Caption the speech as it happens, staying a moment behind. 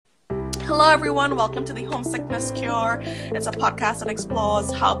Hello, everyone. Welcome to the Homesickness Cure. It's a podcast that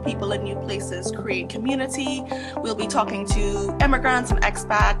explores how people in new places create community. We'll be talking to immigrants and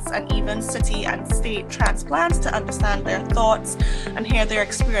expats and even city and state transplants to understand their thoughts and hear their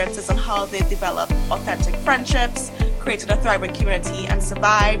experiences on how they developed authentic friendships, created a thriving community, and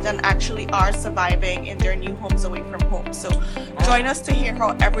survived and actually are surviving in their new homes away from home. So join us to hear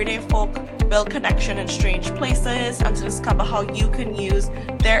how everyday folk build connection in strange places and to discover how you can use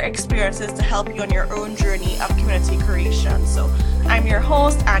their experiences to help you on your own journey of community creation. So I'm your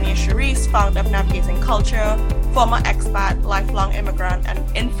host, Anya Charisse, founder of Navigating Culture, former expat, lifelong immigrant, and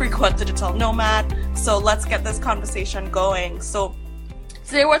infrequent digital nomad. So let's get this conversation going. So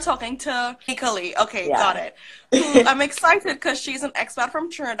today we're talking to Nika Lee. Okay, got it. I'm excited because she's an expat from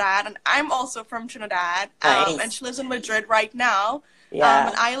Trinidad, and I'm also from Trinidad. Nice. And she lives in Madrid right now. Yeah.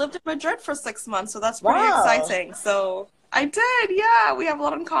 And I lived in Madrid for 6 months, so that's pretty exciting. So I did, yeah. We have a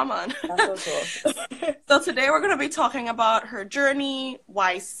lot in common. That's so cool. So today we're going to be talking about her journey,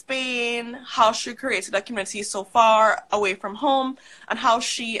 why Spain, how she created a community so far away from home, and how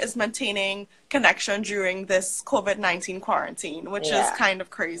she is maintaining connection during this COVID-19 quarantine, which is kind of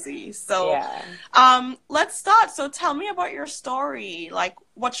crazy. So let's start. So tell me about your story. Like,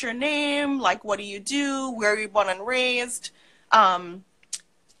 what's your name? Like, what do you do? Where are you born and raised?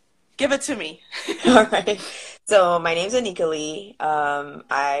 Give it to me. All right. So my name's Nika Lee.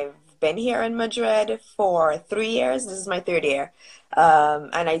 I've been here in Madrid for 3 years. This is my third year.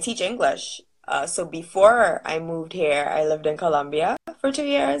 And I teach English. So before I moved here, I lived in Colombia for 2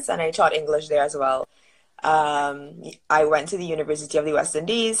 years and I taught English there as well. I went to the University of the West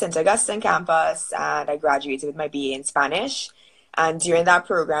Indies, St. Augustine campus, and I graduated with my BA in Spanish. And during that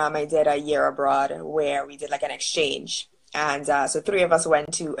program, I did a year abroad where we did like an exchange. And so 3 of us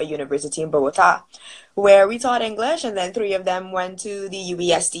went to a university in Bogota where we taught English, and then 3 of them went to the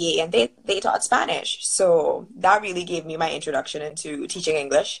UBSDA and they taught Spanish. So that really gave me my introduction into teaching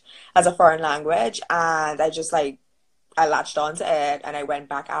English as a foreign language. And I latched onto it and I went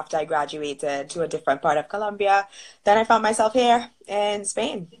back after I graduated to a different part of Colombia. Then I found myself here in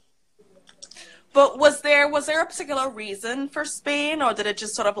Spain. But was there a particular reason for Spain, or did it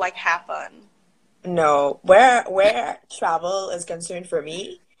just sort of like happen? No, where travel is concerned for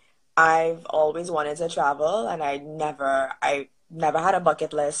me, I've always wanted to travel, and I never had a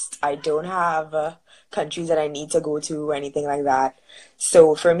bucket list. I don't have countries that I need to go to or anything like that.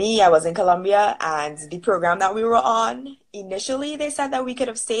 So for me, I was in Colombia, and the program that we were on, initially they said that we could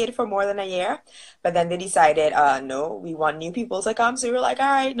have stayed for more than a year, but then they decided, no, we want new people to come. So we were like, all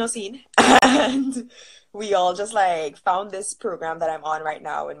right, no scene. And we all just like found this program that I'm on right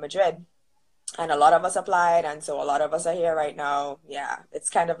now in Madrid. And a lot of us applied, and so a lot of us are here right now. Yeah, it's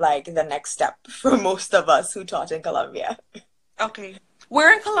kind of like the next step for most of us who taught in Colombia. Okay.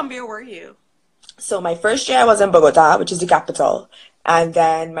 Where in Colombia were you? So my first year I was in Bogota, which is the capital. And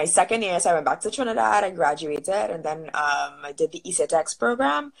then my second year, so I went back to Trinidad, I graduated, and then I did the ECTX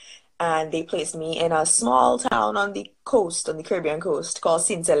program. And they placed me in a small town on the coast, on the Caribbean coast, called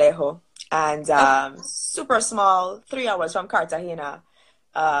Sincelejo. And super small, 3 hours from Cartagena.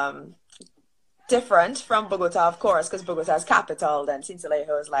 Different from Bogota, of course, because Bogota is capital, then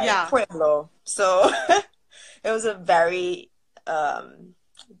Sincelejo is like Pueblo. So it was a very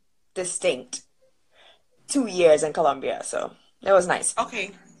distinct 2 years in Colombia. So it was nice.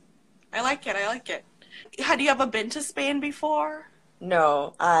 Okay. I like it. Had you ever been to Spain before?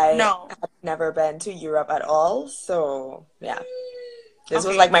 No, I have never been to Europe at all. So yeah, this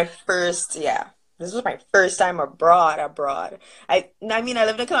was like my first, This was my first time abroad. I mean, I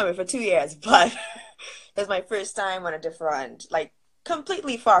lived in Colombia for 2 years, but it was my first time on a different, like,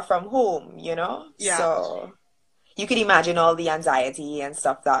 completely far from home, you know? Yeah. So you could imagine all the anxiety and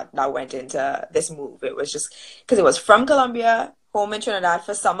stuff that went into this move. It was just because it was from Colombia, home in Trinidad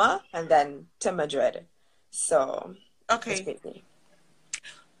for summer, and then to Madrid. So it's crazy.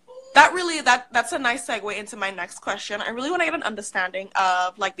 That's a nice segue into my next question. I really want to get an understanding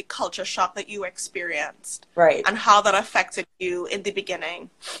of like the culture shock that you experienced. Right. And how that affected you in the beginning.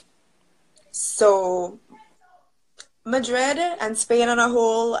 So Madrid and Spain on a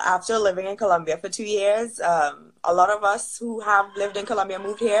whole, after living in Colombia for 2 years, a lot of us who have lived in Colombia,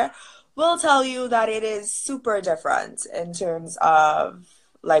 moved here, will tell you that it is super different in terms of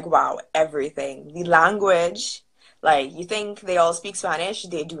like, wow, everything. The language. Like, you think they all speak Spanish?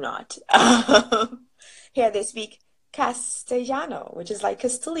 They do not. Here they speak Castellano, which is like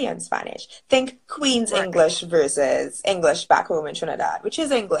Castilian Spanish. Think Queen's English versus English back home in Trinidad, which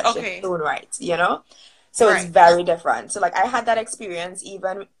is English in its own right, you know? So it's very different. So, like, I had that experience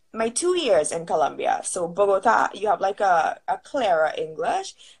even my 2 years in Colombia. So Bogota, you have like a clearer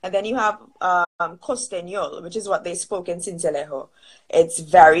English, and then you have Costeñol, which is what they spoke in Sincelejo. It's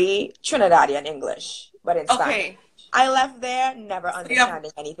very Trinidadian English, but in Spanish. Okay. I left there never So you have,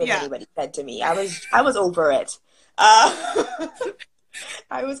 understanding anything yeah, anybody said to me. I was over it. Uh,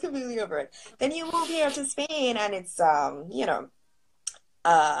 I was completely over it. Then you move here to Spain, and it's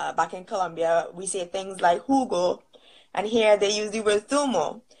back in Colombia, we say things like jugo, and here they use the word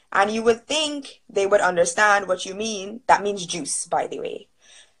zumo. And you would think they would understand what you mean. That means juice, by the way.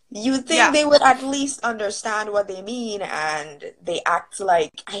 You think yeah, they would at least understand what they mean, and they act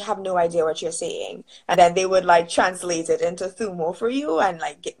like I have no idea what you're saying. And then they would like translate it into Thumo for you and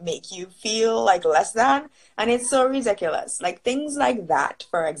like make you feel like less than. And it's so ridiculous. Like things like that,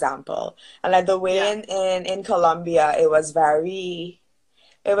 for example. And like the way yeah, in Colombia, it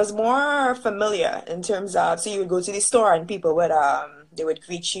was more familiar in terms of, so you would go to the store and people would they would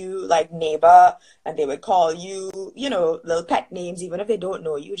greet you like neighbor, and they would call you, little pet names even if they don't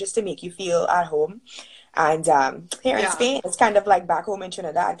know you, just to make you feel at home. And here in yeah, Spain, it's kind of like back home in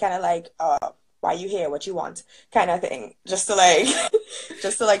Trinidad, kind of like why you here, what you want, kind of thing, just to like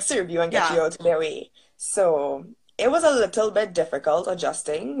just to like serve you and get yeah, you out of their way. So it was a little bit difficult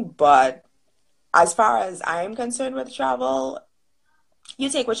adjusting, but as far as I'm concerned with travel, you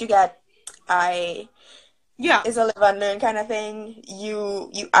take what you get. I yeah. It's a live and learn kind of thing.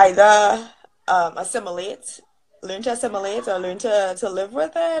 You either learn to assimilate, or learn to live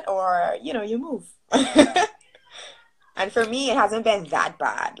with it, or you move. And for me, it hasn't been that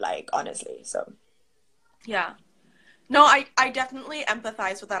bad, like honestly. So Yeah. No, I definitely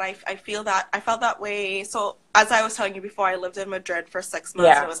empathize with that. I feel that I felt that way. So as I was telling you before, I lived in Madrid for 6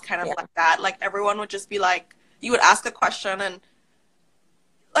 months, and it yeah, was kind of yeah, like that. Like everyone would just be like, you would ask a question, and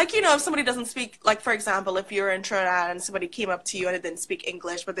like, if somebody doesn't speak, like for example, if you're in Trinidad and somebody came up to you and they didn't speak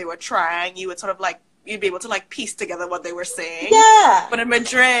English, but they were trying, you would sort of like, you'd be able to like piece together what they were saying. yeah, But in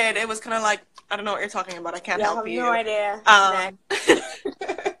Madrid, it was kind of like, I don't know what you're talking about. I can't yeah. I help have no you. idea. Next. Um,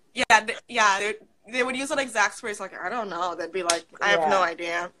 yeah, yeah, they would use that exact phrase, like, I don't know. They'd be like, I have no Yeah,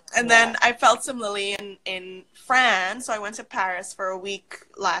 idea. And yeah, then I felt similarly in France. So I went to Paris for a week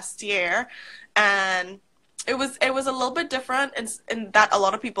last year, and it was a little bit different in that a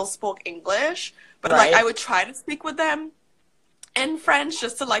lot of people spoke English, but like I right. would try to speak with them in French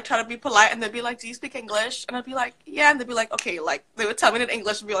just to like try to be polite, and they'd be like, "Do you speak English?" And I'd be like, "Yeah," and they'd be like, "Okay," like they would tell me in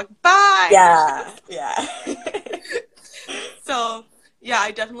English and be like, "Bye." Yeah, yeah. So, yeah,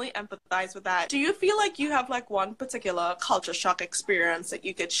 I definitely empathize with that. Do you feel like you have like one particular culture shock experience that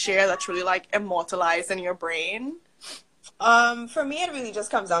you could share that's really like immortalized in your brain? For me, it really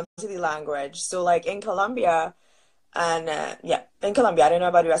just comes down to the language. So, like in Colombia, and yeah, in Colombia, I don't know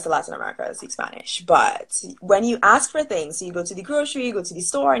about the rest of Latin America, I speak Spanish. But when you ask for things, so you go to the grocery, you go to the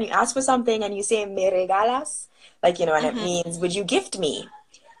store, and you ask for something, and you say "me regalas," like and it Mm-hmm. means "would you gift me?"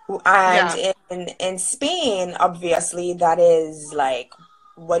 And Yeah, in Spain, obviously, that is like,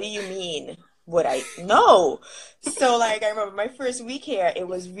 what do you mean? Would I? No. So like, I remember my first week here, it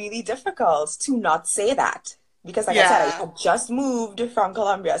was really difficult to not say that because, like I said, I yeah, had just moved from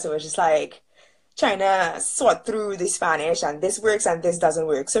Colombia, so it was just like trying to sort through the Spanish, and this works and this doesn't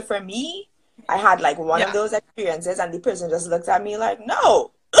work. So for me, I had like one of yeah. those experiences, and the person just looked at me like,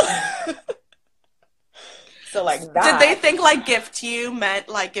 no. So like Did they that. think like gift you meant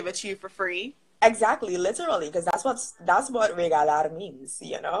like give it to you for free? Exactly, literally, because that's what regalar means.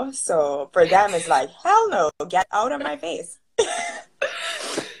 So for them, it's like, hell no, get out of my face.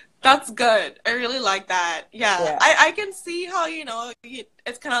 That's good. I really like that. Yeah, Yeah, I can see how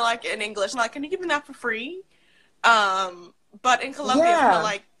it's kind of like in English, like, can you give me that for free? But in Colombia, it's kind of yeah,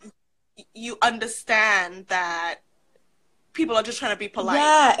 like you understand that people are just trying to be polite.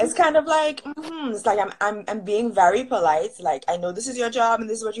 yeah. It's kind of like, it's like I'm being very polite. Like I know this is your job and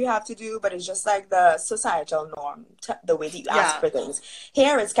this is what you have to do, but it's just like the societal norm, the way that you ask Yeah. for things.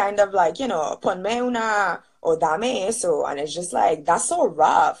 Here, it's kind of like ponme una or dame eso, and it's just like that's so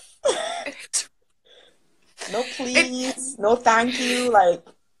rough. No, It please, no, thank you, like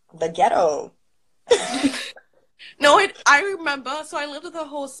the ghetto. no, it I remember. So I lived with a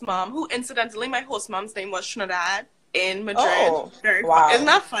host mom who, incidentally, my host mom's name was Trinidad in Madrid. Oh, Very isn't wow.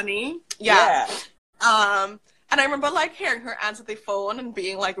 that funny? Yeah. Yeah. And I remember like hearing her answer the phone and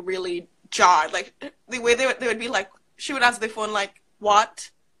being like really jarred. Like the way they would be like, she would answer the phone like,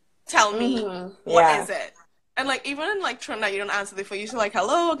 "What? Tell me, what Yeah. is it?" And like even in like Trinidad, you don't answer the phone. You say like,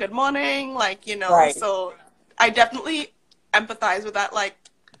 "Hello, good morning," like Right. So I definitely empathize with that. Like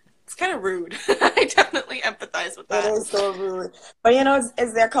it's kind of rude. I definitely empathize with It that. is so rude. But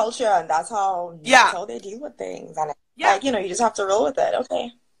it's their culture, and that's Yeah, how they deal with things. And yeah. like, you just have to roll with it.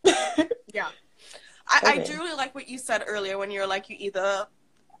 Okay. Yeah. I Okay. do really like what you said earlier when you're like, you either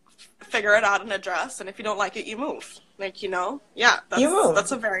figure it out and address, and if you don't like it, you move. Like, yeah, You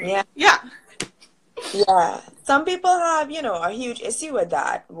that's move. a very, Yeah. yeah. Yeah. Some people have, a huge issue with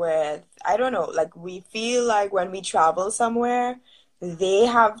that, with, I don't know, like we feel like when we travel somewhere, they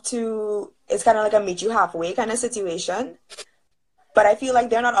have to, it's kind of like a meet you halfway kind of situation. But I feel like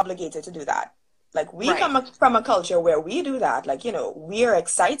they're not obligated to do that. Like we Right. from a culture where we do that. Like, we are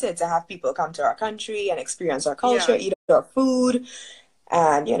excited to have people come to our country and experience our culture, Yeah. eat our food,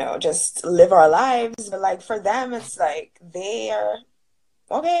 and, just live our lives. But like for them, it's like they're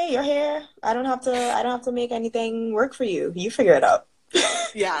okay, you're here. I don't have to make anything work for you. You figure it out.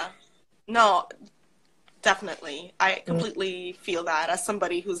 Yeah. No, definitely. I Mm. completely feel that as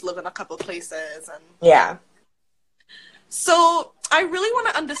somebody who's lived in a couple places, and yeah. Yeah. So I really want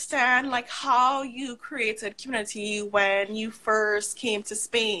to understand like how you created community when you first came to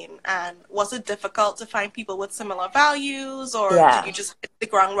Spain, and was it difficult to find people with similar values, or did you Yeah. just hit the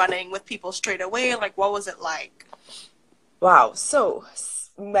ground running with people straight away? Like what was it like? Wow. So,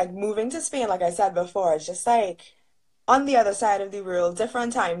 like moving to Spain, like I said before, it's just like on the other side of the world,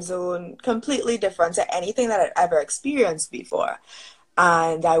 different time zone, completely different to anything that I'd ever experienced before.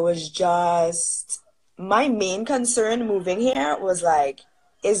 And I was just, my main concern moving here was like,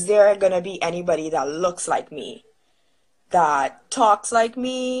 is there gonna be anybody that looks like me, that talks like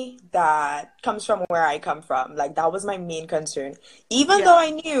me, that comes from where I come from? Like, that was my main concern. Even though Yeah. I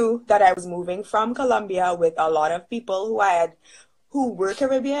knew that I was moving from Colombia with a lot of people who were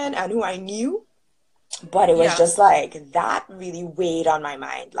Caribbean and who I knew, but it was Yeah. just like that really weighed on my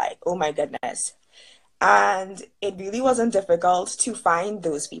mind. Like, oh my goodness. And it really wasn't difficult to find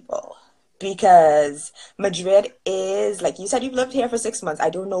those people because Madrid is, like you said, you've lived here for 6 months. I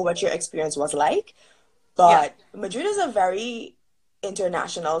don't know what your experience was like, Yeah. but Madrid is a very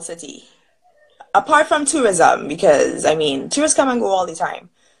international city. Apart from tourism, because I mean, tourists come and go all the time.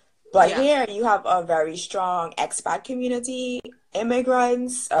 But Yeah. here you have a very strong expat community,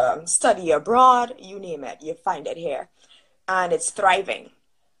 immigrants, study abroad, you name it, you find it here. And it's thriving.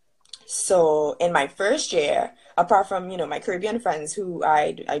 So in my first year, apart from, my Caribbean friends who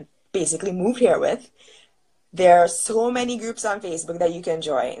I basically moved here with, there are so many groups on Facebook that you can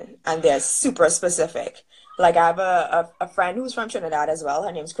join, and they're super specific. Like I have a friend who's from Trinidad as well.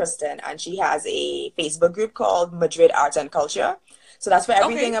 Her name's Kristen, and she has a Facebook group called Madrid Arts and Culture. So that's for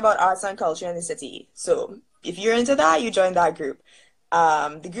everything Okay. about arts and culture in the city. So if you're into that, you join that group.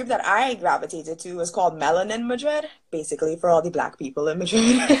 The group that I gravitated to was called Melanin Madrid, basically for all the black people in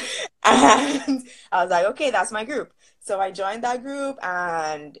Madrid. And I was like, okay, that's my group. So I joined that group,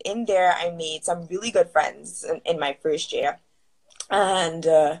 and in there, I made some really good friends in my first year. And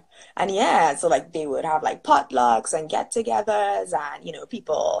yeah, so like they would have like potlucks and get-togethers, and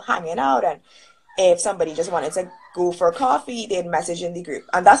people hanging out. And if somebody just wanted to go for coffee, they'd message in the group,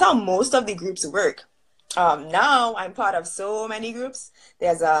 and that's how most of the groups work. Now I'm part of so many groups.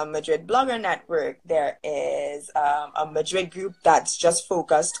 There's a Madrid blogger network. There is a Madrid group that's just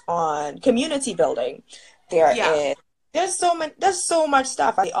focused on community building. There Yeah. is there's so much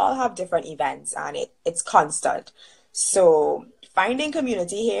stuff. They all have different events, and it's constant. So finding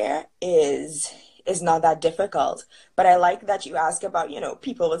community here is not that difficult. But I like that you ask about,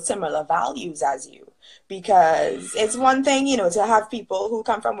 people with similar values as you, because it's one thing, to have people who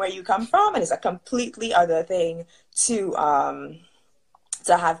come from where you come from, and it's a completely other thing to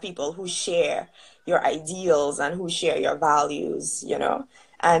have people who share your ideals and who share your values.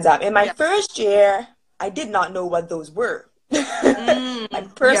 And in my Yeah. first year, I did not know what those were, like Yeah.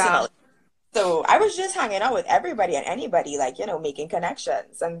 personally. So I was just hanging out with everybody and anybody, like, making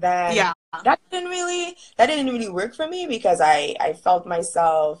connections. And then Yeah. that didn't really work for me because I felt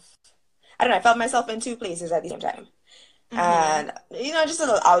myself, I don't know, I felt myself in two places at the same time. Mm-hmm. And just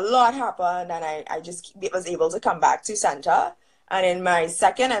a lot happened, and I just was able to come back to center. And in my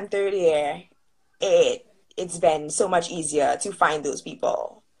second and third year, it's been so much easier to find those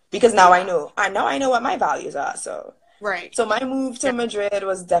people because now I Yeah. know I know what my values are. So Right. so my move to Yeah. Madrid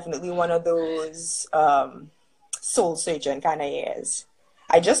was definitely one of those soul searching kind of years.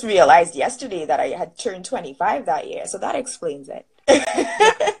 I just realized yesterday that I had turned 25 that year, so that explains it.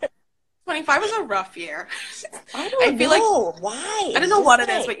 Yeah. 25 is a rough year. I I don't feel like know why. I don't It's know just what it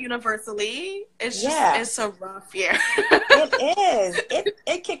is, like, but universally, yeah, it's a rough year. it is.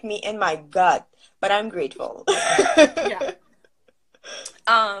 It kicked me in my gut, but I'm grateful. Yeah.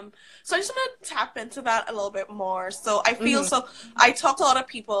 So I just want to tap into that a little bit more. So I feel Hmm. so I talk to a lot of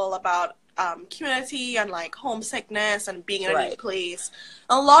people about community and like homesickness and being in a new Right. place.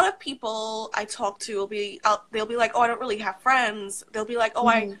 A lot of people I talk to they'll be like, oh, I don't really have friends. They'll be like, oh,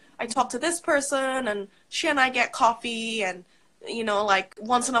 Hmm. I talk to this person and she and I get coffee and like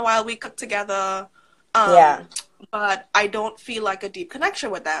once in a while we cook together. Yeah. Um, but I don't feel like a deep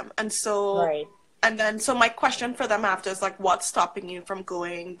connection with them. Right. So my question for them after is like, what's stopping you from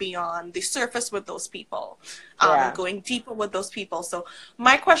going beyond the surface with those people, and Yeah. going deeper with those people? So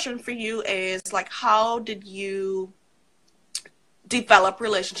my question for you is like, how did you develop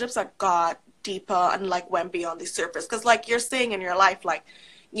relationships that got deeper and like went beyond the surface? Because like you're saying in your life, like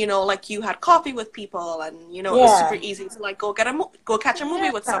like you had coffee with people and it was super Yeah. easy to like go catch a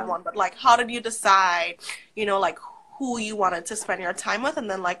movie with Yeah. someone. But like, how did you decide like who you wanted to spend your time with, and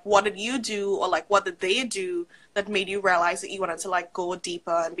then like what did you do, or like what did they do that made you realize that you wanted to like go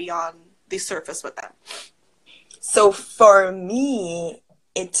deeper and beyond the surface with them? So for me,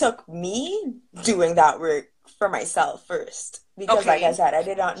 it took me doing that work for myself first. Because like I Okay. said, I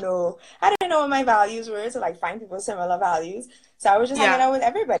didn't know what my values were to like find people with similar values. So I was just hanging Yeah. out with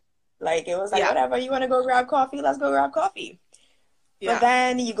everybody. Like it was like, Yeah. whatever, you want to go grab coffee, let's go grab coffee. But Yeah.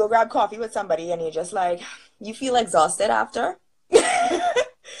 then you go grab coffee with somebody and you're just like, you feel exhausted after.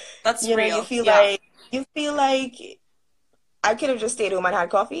 That's You know, real. Yeah. you feel like I could have just stayed home and had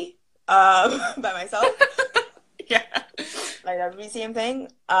coffee by myself. Yeah. Like that'd be the same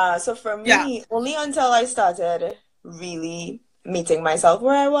thing. So for Yeah. me, only until I started really meeting myself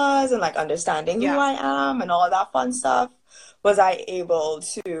where I was and like understanding who Yeah. I am and all of that fun stuff, was I able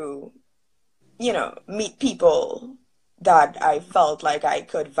to, meet people that I felt like I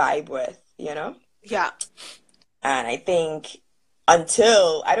could vibe with. Yeah. And I think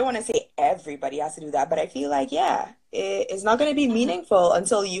until, I don't want to say everybody has to do that, but I feel like, yeah, it's not going to be Hmm. meaningful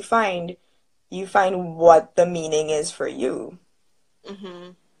until you find what the meaning is for you. Hmm.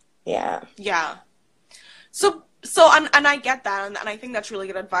 Yeah. Yeah. And I get that, and I think that's really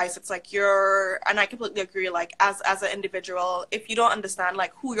good advice. It's like and I completely agree, like as an individual, if you don't understand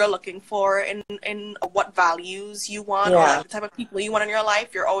like who you're looking for in what values you want, or like Yeah. the type of people you want in your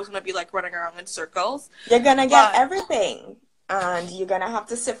life, you're always gonna be like running around in circles. You're gonna get But everything and you're gonna have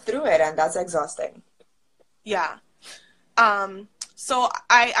to sift through it, and that's exhausting. yeah. So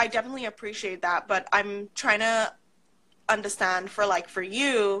I definitely appreciate that, but I'm trying to understand for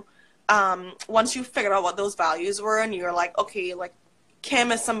you, once you figured out what those values were and you're like, okay, like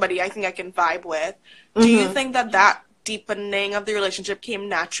Kim is somebody I think I can vibe with. Do you Hmm. think that deepening of the relationship came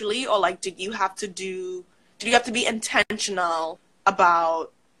naturally, or like did you have to be intentional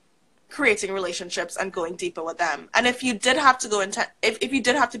about creating relationships and going deeper with them? And if you did have to if you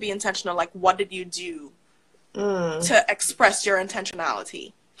did have to be intentional, like what did you do Mm. to express your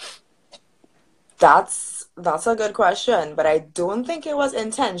intentionality? That's a good question, but I don't think it was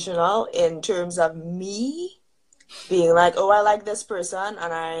intentional in terms of me being like, oh, I like this person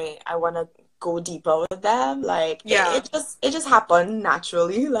and I want to go deeper with them. Like Yeah. it just happened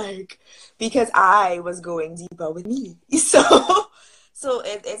naturally, like because I was going deeper with me. So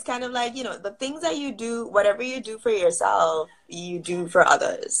it's kind of like, the things that you do, whatever you do for yourself, you do for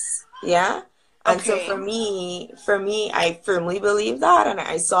others. Yeah. And so for Okay. me, for me, I firmly believe that, and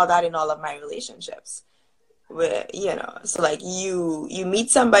I saw that in all of my relationships so like you meet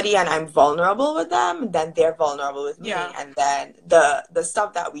somebody and I'm vulnerable with them, then they're vulnerable with me, Yeah. and then the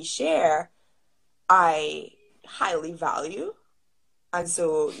stuff that we share I highly value, and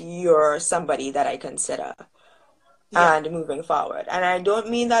so you're somebody that I consider Yeah. and moving forward. And I don't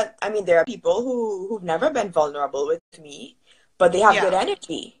mean that, I mean there are people who've never been vulnerable with me, but they have good Yeah.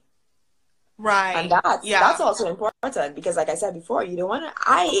 energy. And Right. that's Yeah. also important because like I said before, you don't want to,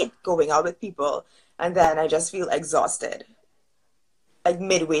 I hate going out with people and then I just feel exhausted like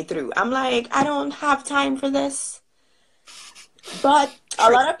midway through. I'm like, I don't have time for this. But a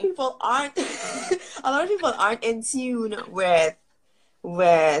True. lot of people aren't a lot of people aren't in tune with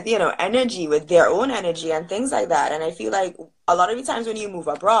energy, with their own energy and things like that. And I feel like a lot of the times when you move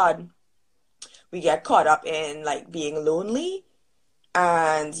abroad, we get caught up in like being lonely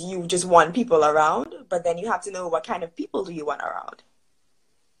and you just want people around, but then you have to know what kind of people do you want around.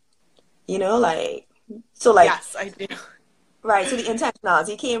 Like so like Yes, I do. right, so the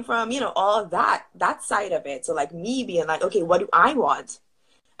intentionality came from, all of that side of it. So like me being like, okay, what do I want?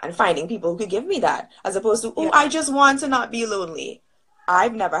 And finding people who could give me that, as opposed to, oh, I Yeah. just want to not be lonely.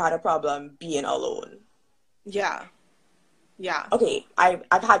 I've never had a problem being alone. Yeah. Yeah. Okay, I've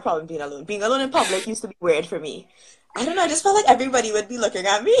had problem being alone. Being alone in public used to be weird for me. I don't know, I just felt like everybody would be looking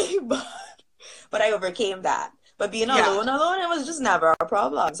at me, but I overcame that. But being Yeah. alone, it was just never a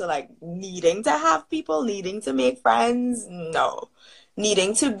problem. So like needing to have people, needing to make friends, no.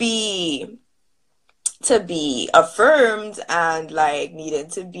 needing to be affirmed and like needing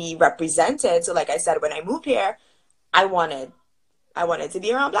to be represented. So like I said, when I moved here, I wanted I wanted to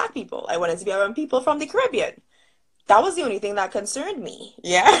be around black people. I wanted to be around people from the Caribbean. That was the only thing that concerned me.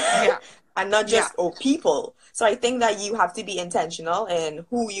 Yeah. Yeah. And not Yeah. just people. So I think that you have to be intentional in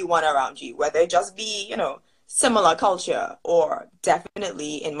who you want around you, whether it just be, similar culture or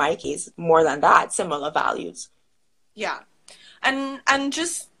definitely in my case, more than that, similar values. Yeah. And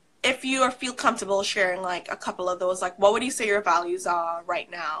just if you feel comfortable sharing like a couple of those, like what would you say your values are right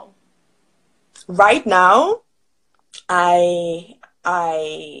now? Right now, I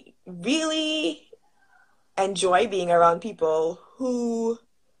really enjoy being around people who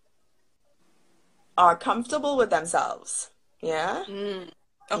are comfortable with themselves. Yeah. Mm,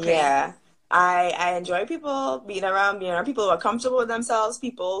 okay. Yeah. I enjoy being around people who are comfortable with themselves,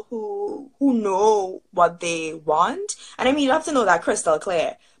 people who know what they want. And I mean you have to know that crystal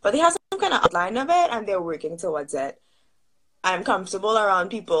clear. But they have some kind of outline of it and they're working towards it. I'm comfortable around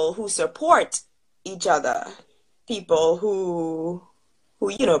people who support each other, people who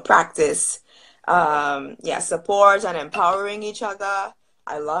practice support and empowering each other.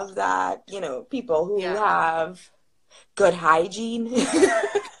 I love that. People who Yeah. have good hygiene.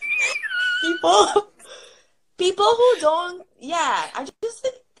 people people who don't, yeah, I just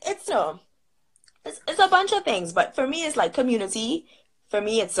it's no it's a bunch of things, but for me it's like community, for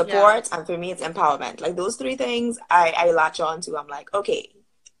me it's Yeah. support, and for me it's empowerment. Like those three things I latch on to. I'm like, okay,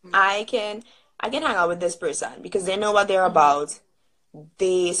 I can hang out with this person because they know what they're Mm-hmm. about.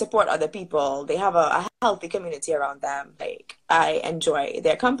 They support other people. They have a healthy community around them. Like I enjoy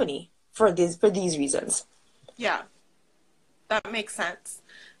their company for these reasons. Yeah. That makes sense.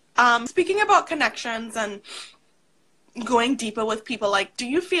 Speaking about connections and going deeper with people, like, do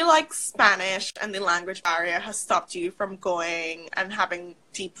you feel like Spanish and the language barrier has stopped you from going and having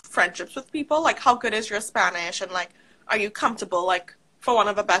deep friendships with people? Like, how good is your Spanish? And, like, are you comfortable, like, for one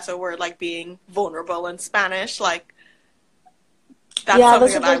of a better word, like being vulnerable in Spanish? Like, that's Yeah, something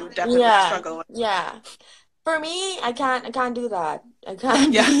that's a that I good, would definitely yeah, struggle with. yeah. For me, I can't do that. I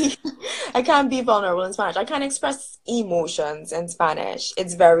can't Yeah. be I can't be vulnerable in Spanish. I can't express emotions in Spanish.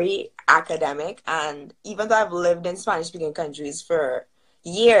 It's very academic, and even though I've lived in Spanish speaking countries for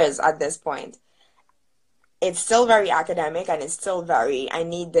years at this point, it's still very academic and it's still very I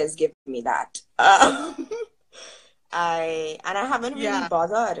need this, give me that. I haven't really Yeah.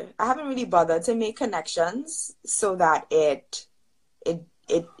 bothered. I haven't really bothered to make connections so that it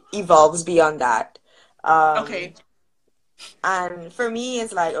evolves beyond that. Um, Okay. and for me,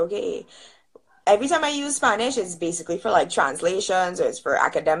 it's like, okay, every time I use Spanish, it's basically for like translations or it's for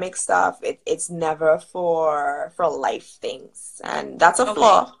academic stuff. It's never for life things. And that's a Okay.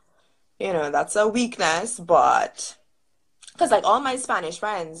 flaw. That's a weakness, but because like all my Spanish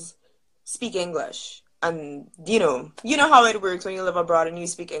friends speak English. And you know how it works when you live abroad and you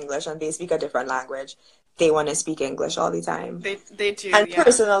speak English and they speak a different language. They want to speak English all the time. They do, And yeah.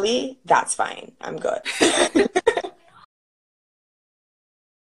 personally, that's fine. I'm good.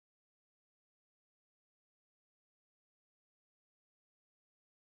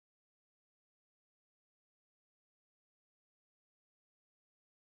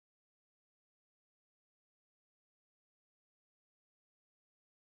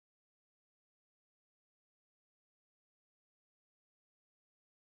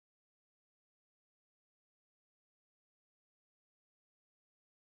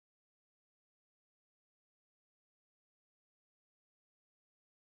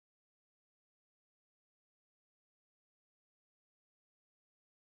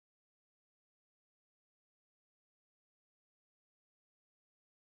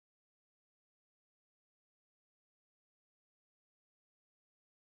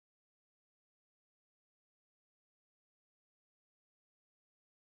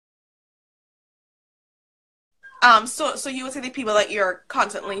 So you would say the people that you're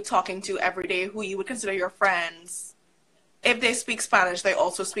constantly talking to every day, who you would consider your friends, if they speak Spanish, they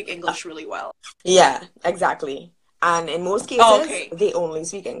also speak English really well. Yeah, exactly. And in most Oh, cases, okay. they only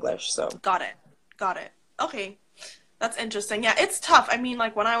speak English. So, Got it. Got it. Okay. That's interesting. Yeah, it's tough. I mean,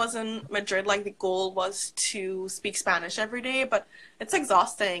 like when I was in Madrid, like the goal was to speak Spanish every day, but it's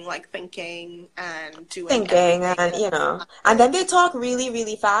exhausting, like thinking and doing thinking everything. and then they talk really,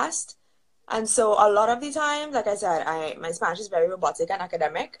 really fast. And so a lot of the time, like I said, my Spanish is very robotic and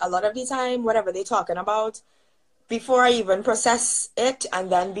academic. A lot of the time, whatever they're talking about, before I even process it,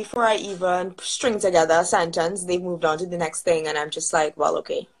 and then before I even string together a sentence, they've moved on to the next thing, and I'm just like, well,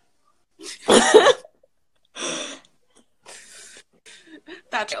 okay.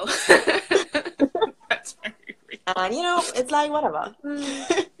 That's true. That's very real. And it's like whatever.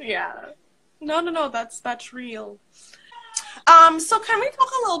 Yeah. No, that's real. So can we talk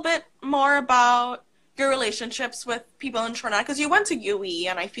a little bit more about your relationships with people in Trinidad? Because you went to UE,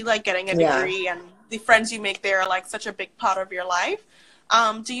 and I feel like getting a Yeah. degree and the friends you make there are like such a big part of your life.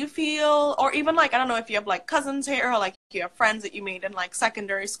 Do you feel, or even like, I don't know if you have like cousins here or like you have friends that you made in like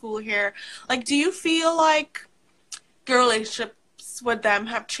secondary school here, like, do you feel like your relationships with them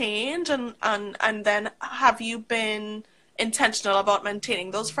have changed, and then have you been intentional about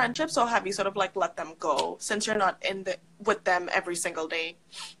maintaining those friendships, or have you sort of like let them go since you're not in the with them every single day?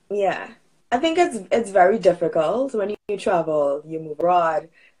 Yeah. I think it's very difficult when you travel, you move abroad,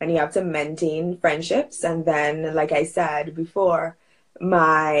 and you have to maintain friendships. And then, like I said before,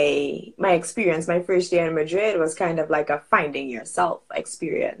 my experience, my first year in Madrid was kind of like a finding yourself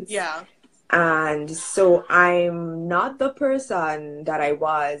experience. Yeah. And so I'm not the person that I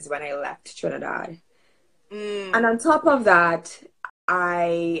was when I left Trinidad. And Mm. on top of that,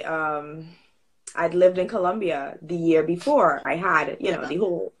 I I'd lived in Colombia the year before. I had, Yeah. the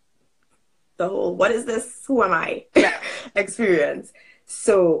whole what is this? Who am I Yeah. experience.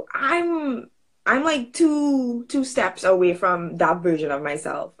 So I'm like two steps away from that version of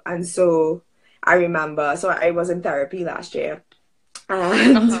myself. And so I remember, so I was in therapy last year,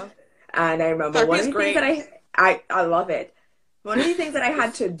 and Uh-huh. and I remember Therapy one of is the things that great. I love it. One of the things that I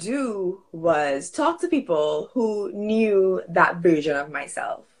had to do was talk to people who knew that version of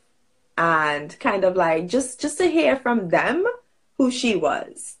myself, and kind of like just to hear from them who she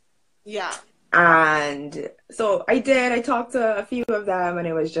was. Yeah. And so I did. I talked to a few of them, and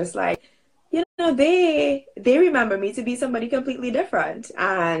it was just like, they remember me to be somebody completely different,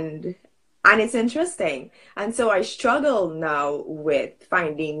 and it's interesting. And so I struggle now with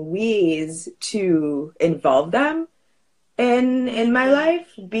finding ways to involve them in my Mm. life,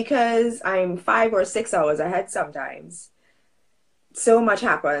 because I'm 5 or 6 hours ahead sometimes. So much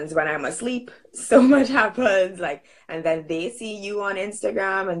happens when I'm asleep. So much happens, like, and then they see you on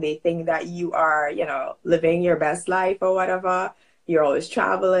Instagram and they think that you are, living your best life or whatever. You're always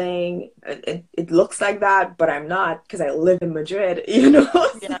traveling. It looks like that, but I'm not, because I live in Madrid, Yeah.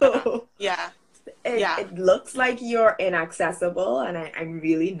 So Yeah. it, Yeah. it looks like you're inaccessible, and I'm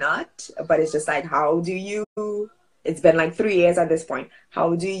really not. But it's just like, how do you, it's been like 3 years at this point.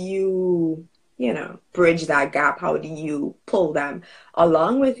 How do you, bridge that gap? How do you pull them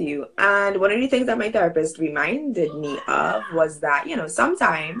along with you? And one of the things that my therapist reminded me of was that,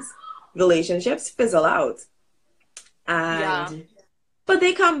 sometimes relationships fizzle out, Yeah. and but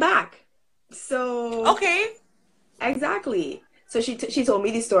they come back. So Okay. exactly. So she told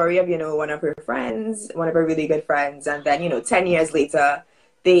me the story of, one of her friends, one of her really good friends, and then, 10 years later,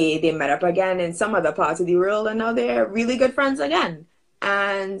 they met up again in some other part of the world, and now they're really good friends again.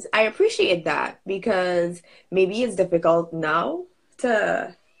 And I appreciate that, because maybe it's difficult now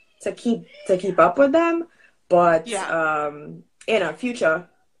to keep up with them, but Yeah. in a future,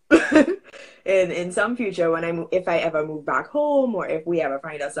 in some future, when if I ever move back home, or if we ever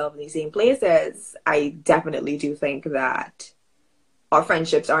find ourselves in the same places, I definitely do think that our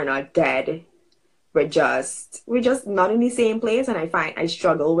friendships are not dead. We're just not in the same place, and I find I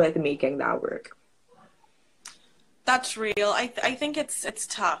struggle with making that work. That's real. I think it's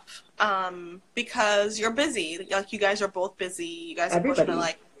tough. Because you're busy. Like, you guys are both busy. You guys are both trying to Everybody.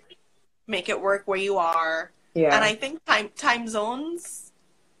 like make it work where you are. And Yeah. I think time zones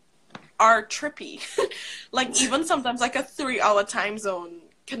are trippy. Like, even sometimes like a 3 hour time zone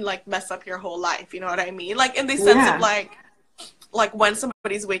can like mess up your whole life, you know what I mean? Like, in the sense of Yeah. like when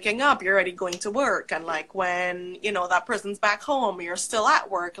somebody's waking up, you're already going to work, and like when that person's back home, you're still at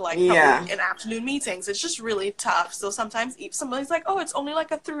work, like probably Yeah. in afternoon meetings. It's just really tough. So sometimes if somebody's like, oh, it's only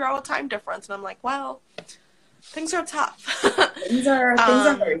like a 3 hour time difference, and I'm like, well, things are tough. Things are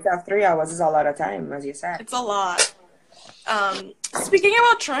um very tough. 3 hours is a lot of time, as you said. it's a lot. Speaking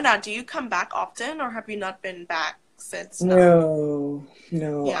about Trinidad, do you come back often, or have you not been back since? No,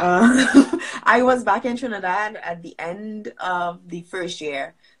 no. Yeah. I was back in Trinidad at the end of the first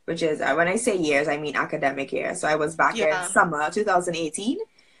year, which is, when I say years, I mean academic year. So I was back in Yeah. summer 2018.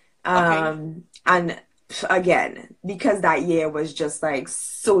 Okay. And again, because that year was just like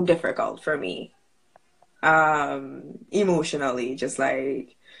so difficult for me, emotionally, just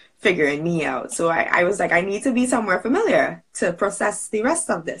like figuring me out. So I was like, I need to be somewhere familiar to process the rest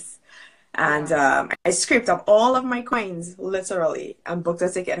of this. And Yeah. I scraped up all of my coins, literally, and booked a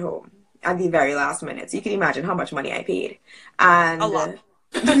ticket home at the very last minute. So you can imagine how much money I paid. A And lot.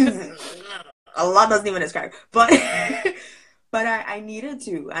 a lot doesn't even describe. But but I needed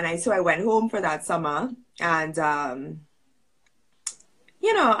to. And I went home for that summer. And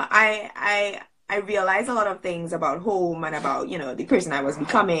I I realized a lot of things about home and about, the person I was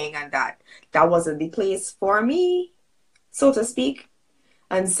becoming, and that wasn't the place for me, so to speak.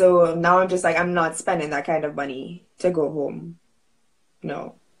 And so now I'm just like, I'm not spending that kind of money to go home.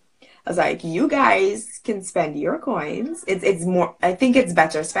 No. I was like, you guys can spend your coins. It's more, I think it's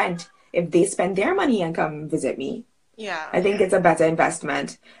better spent if they spend their money and come visit me. Yeah. I think it's a better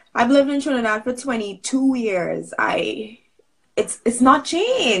investment. I've lived in Trinidad for 22 years. It's not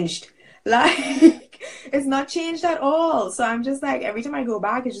changed. Like it's not changed at all. So I'm just like every time I go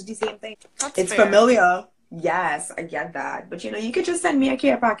back, it's just the same thing. That's It's fair. familiar. Yes, I get that. But you could just send me a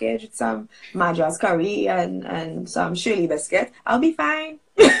care package with some Madras curry and some Shirley biscuit. I'll be fine.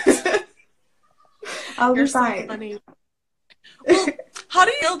 I'll You're be so fine. funny. Well, how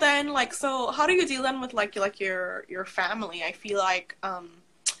do you deal then? Like, so how do you deal then with like your family? I feel like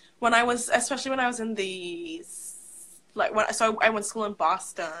when I was, especially when I was in the like when so I went to school in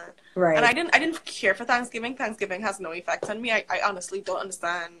Boston, and Right. I didn't care for Thanksgiving. Thanksgiving has no effect on me. I honestly don't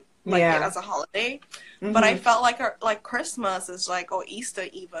understand like it Yeah. as a holiday, but I Mm-hmm. felt like Christmas is like, or Easter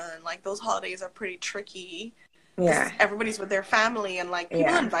even, like those holidays are pretty tricky Yeah. because everybody's with their family and like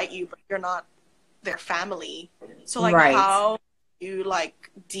people Yeah. invite you, but you're not their family. So like Right. how do you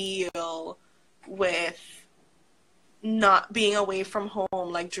like deal with not being away from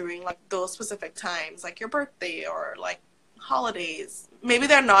home like during like those specific times, like your birthday or like holidays? Maybe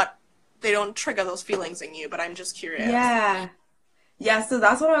they don't trigger those feelings in you, but I'm just curious. Yeah. Yeah, so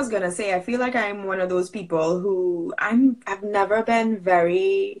that's what I was gonna say. I feel like I'm one of those people who I've never been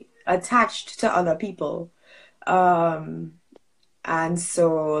very attached to other people. Um, and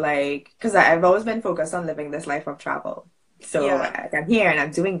so like, because I've always been focused on living this life of travel. So Yeah. like, I'm here and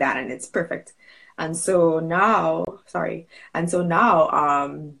I'm doing that and it's perfect. And so now, sorry. And so now,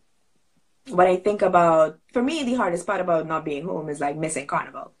 what I think about, for me, the hardest part about not being home is like missing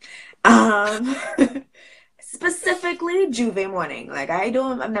carnival. Um, specifically Juve morning. Like I've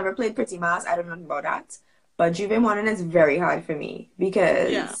never played Pretty Mass. I don't know about that. But Juve morning is very hard for me Yeah.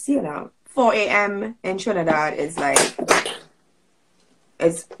 because, 4 a.m. in Trinidad is like,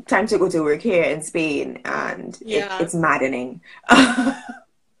 it's time to go to work here in Spain and Yeah. it's maddening.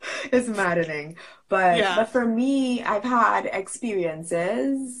 It's maddening. But Yeah. for me, I've had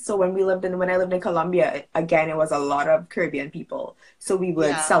experiences. So when I lived in Colombia, again, it was a lot of Caribbean people. So we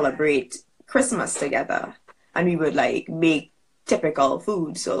would Yeah. celebrate Christmas together and we would like make typical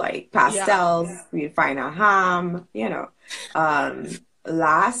food. So like Yeah. pastels, we'd find a ham, you know.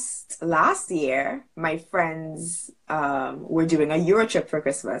 Last year, my friends were doing a Euro trip for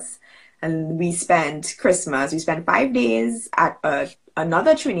Christmas, and we spent 5 days at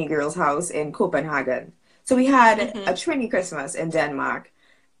another Trini girl's house in Copenhagen. So we had a Mm-hmm. Trini Christmas in Denmark,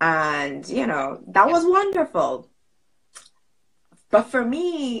 and that Yeah. was wonderful. But for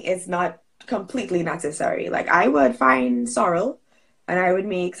me, it's not completely necessary. Like I would find sorrel and I would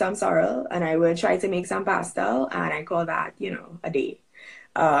make some sorrel and I would try to make some pastel and I call that, a day.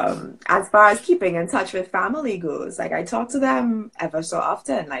 As far as keeping in touch with family goes, like I talk to them ever so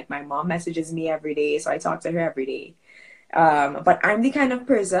often. Like my mom messages me every day, so I talk to her every day. But I'm the kind of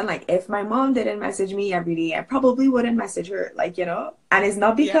person, like if my mom didn't message me every day, I probably wouldn't message her, and it's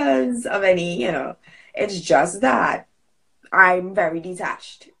not Yeah. because of any, it's just that I'm very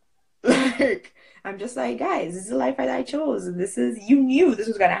detached. Like I'm just like, guys, this is the life that I chose, and you knew this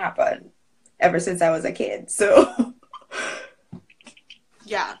was gonna happen ever since I was a kid. So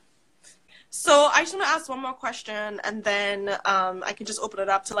Yeah. So I just want to ask one more question, and then I can just open it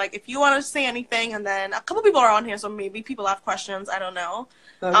up to like if you want to say anything, and then a couple people are on here, so maybe people have questions. I don't know.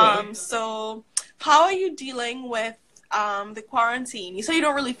 okay. So how are you dealing with the quarantine? You say you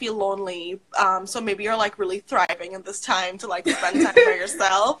don't really feel lonely, so maybe you're like really thriving in this time to like spend time by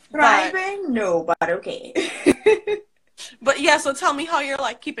yourself. Thriving? No, but okay. But yeah, so tell me how you're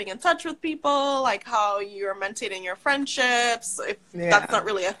like keeping in touch with people, like how you're maintaining your friendships, if that's Yeah, not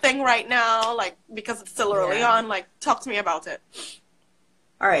really a thing right now, like because it's still early yeah. on, like talk to me about it.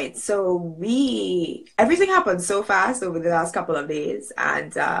 All right, so everything happened so fast over the last couple of days,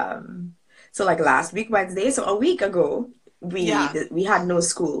 and so like last week Wednesday, so a week ago, Yeah. we had no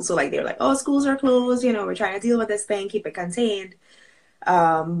school, so like they were like, oh, schools are closed, we're trying to deal with this thing, keep it contained,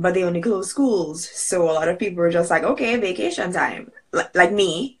 but they only closed schools, so a lot of people were just like, okay, vacation time, like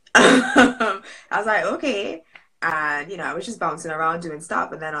me. I was like, okay, and I was just bouncing around doing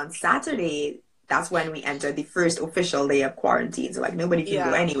stuff, and then on Saturday, that's when we entered the first official day of quarantine. So like nobody can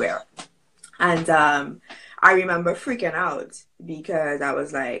go Yeah. anywhere. And I remember freaking out because I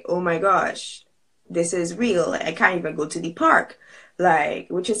was like, oh my gosh, this is real. I can't even go to the park, like,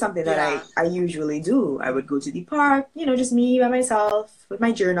 which is something that Yeah. I usually do. I would go to the park, just me by myself with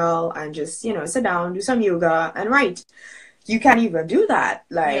my journal and just, sit down, do some yoga and write. You can't even do that.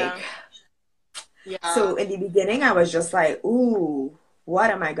 Like, Yeah. Yeah. so in the beginning, I was just like, ooh, what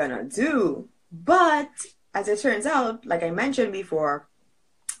am I gonna do? But as it turns out, like I mentioned before,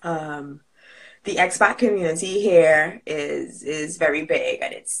 um, the expat community here is very big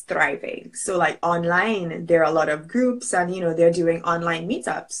and it's thriving. So like online, there are a lot of groups and they're doing online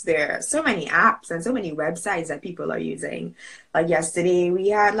meetups. There are so many apps and so many websites that people are using. Like yesterday, we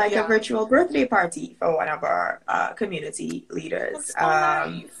had like a Yeah. virtual birthday party for one of our community leaders. That's so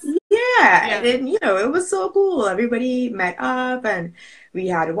nice. Yeah, Yeah. and it was so cool. Everybody met up and we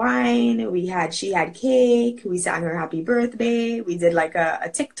had wine, she had cake, we sang her happy birthday, we did like a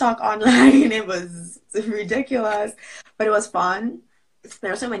TikTok online. It was ridiculous, but it was fun.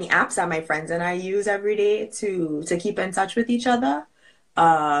 There are so many apps that my friends and I use every day to keep in touch with each other.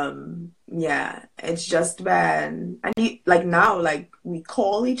 Yeah, it's just been, and like now, like we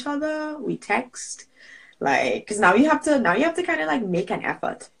call each other, we text, like, because now you have to kind of like make an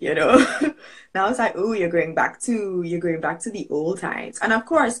effort, Now it's like, oh, you're going back to the old times. And of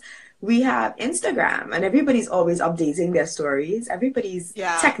course, we have Instagram and everybody's always updating their stories. Everybody's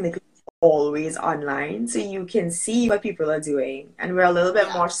Yeah. technically always online, so you can see what people are doing. And we're a little bit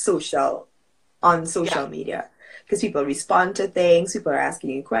Yeah. more social on Yeah. social media because people respond to things, people are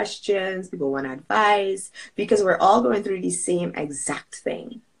asking you questions, people want advice because we're all going through the same exact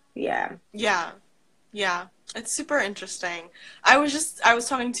thing. Yeah. Yeah. Yeah. It's super interesting. I was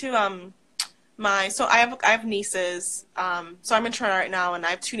talking to so I have nieces. So I'm in Trinidad right now, and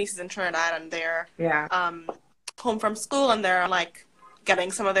I have two nieces in Trinidad, and they're Yeah. um home from school, and they're like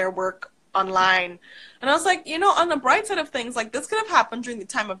getting some of their work online. And I was like, on the bright side of things, like this could have happened during the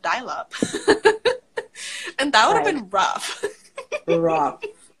time of dial-up. And that would have Like been rough. rough,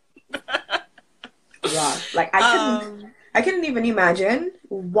 rough. Like I couldn't Um, I couldn't even imagine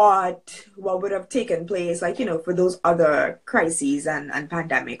what would have taken place, like, for those other crises and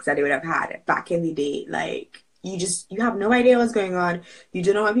pandemics that they would have had back in the day. Like you have no idea what's going on. You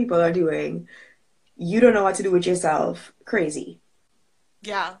don't know what people are doing. You don't know what to do with yourself. Crazy.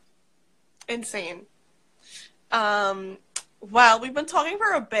 yeah, insane. Um, well, we've been talking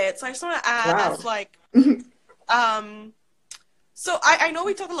for a bit, so I just want to Wow. ask, like, um, so I know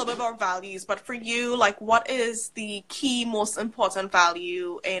we talked a little bit about values, but for you, like, what is the key, most important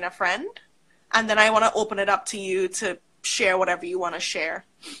value in a friend? And then I want to open it up to you to share whatever you want to share.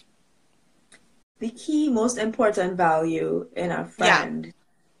 The key most important value in a Yeah. friend.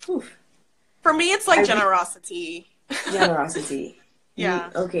 Oof. For me, it's I like re- generosity. Generosity. Yeah.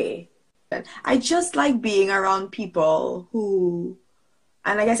 Okay. I just like being around people who,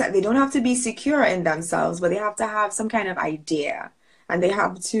 and like I said, they don't have to be secure in themselves, but they have to have some kind of idea, and they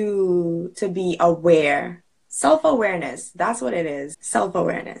have to be aware. Self-awareness. That's what it is.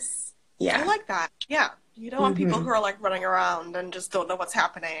 Self-awareness. I Yeah. like that. Yeah. You don't want people who hmm are like running around and just don't know what's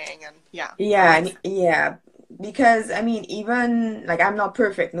happening. And yeah, that Yeah, makes and sense. yeah, because I mean, even like I'm not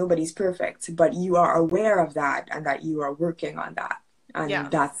perfect, nobody's perfect, but you are aware of that and that you are working on that. And Yeah.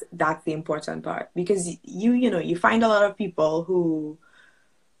 that's the important part because you find a lot of people who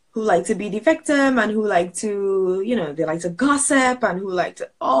like to be the victim and who like to, they like to gossip and who like to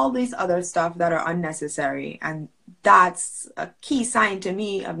all these other stuff that are unnecessary. And that's a key sign to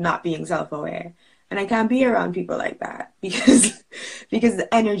me of not being self-aware. And I can't be around people like that because because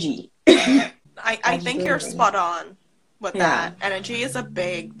the energy I that's think you're draining. spot on with Yeah. that. Energy is a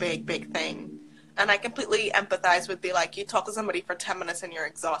big, big, big thing. And I completely empathize with the like you talk to somebody for 10 minutes and you're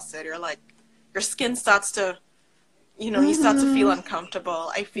exhausted. You're like your skin starts to, you start to feel hmm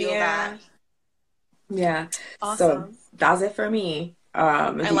uncomfortable. I feel that. Yeah. Yeah. So Awesome. that's it for me.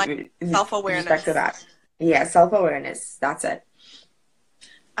 I like With respect to self-awareness. that. Yeah, self-awareness. That's it.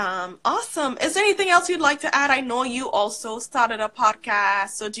 Awesome. Is there anything else you'd like to add? I know you also started a podcast,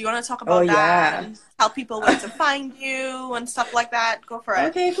 so do you want to talk Oh about that yeah. and tell people where to find you and stuff like that? Go for it.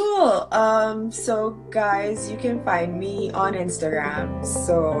 Okay, cool. So guys, you can find me on Instagram.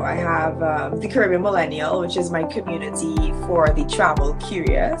 So I have the Caribbean Millennial, which is my community for the travel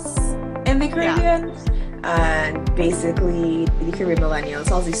curious in the Yeah. Caribbean. And basically, the Caribbean Millennial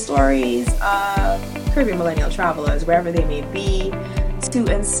tells the stories of Caribbean Millennial travelers, wherever they may be, to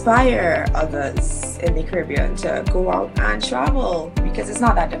inspire others in the Caribbean to go out and travel because it's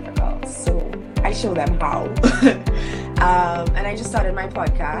not that difficult. So I show them how. And I just started my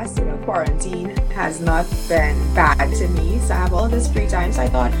podcast. Quarantine has not been bad to me. So I have all this free time. So I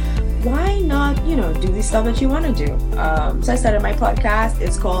thought, why not, do the stuff that you want to do? So I started my podcast.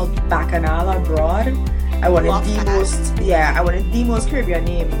 It's called Bacchanal Abroad. I wanted I wanted the most Caribbean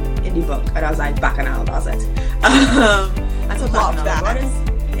name in the book, and I was like, Bacchanal, that's it. And so Bacchanal Abroad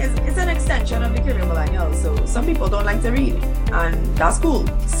is an extension of the Caribbean Millennial. So some people don't like to read, and that's cool.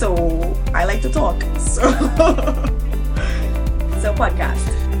 So I like to talk. So podcast.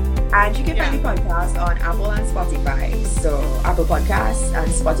 And you can find the podcast on Apple and Spotify. So Apple Podcasts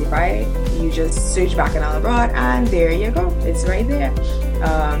and Spotify, you just search Bacchanal Abroad, and there you go. It's right there.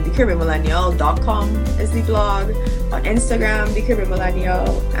 TheCaribbeanMillennial.com is the blog. On Instagram, The Caribbean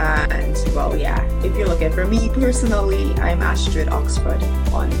Millennial. And, well, yeah, if you're looking for me personally, I'm Astrid Oxford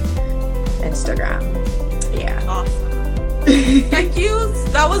on Instagram. Yeah. Awesome. Thank you.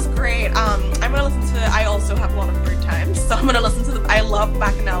 That was great. I'm gonna listen to it. I also have a lot of free time, so I'm gonna listen to I love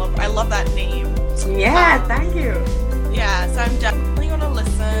Bacchanal. I love that name. Yeah, thank you. Yeah, so I'm definitely gonna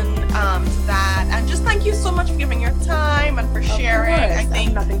listen to that. And just thank you so much for giving your time and for sharing. I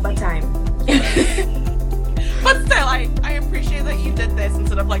think nothing but time. But still, I appreciate that you did this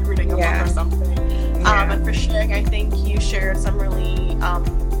instead of like reading a book or something. And for sharing, I think you shared some really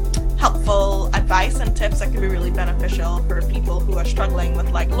helpful advice and tips that can be really beneficial for people who are struggling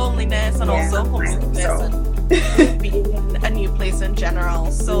with like loneliness and also homesickness and being in a new place in general.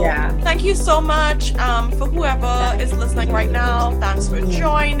 So thank you so much for whoever is listening right now. Thanks for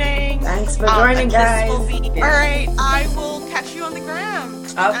joining. Thanks for joining, guys. All right, I will catch you on the gram.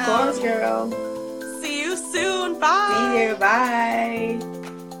 Of course, girl. See you soon. Bye. See you. Bye.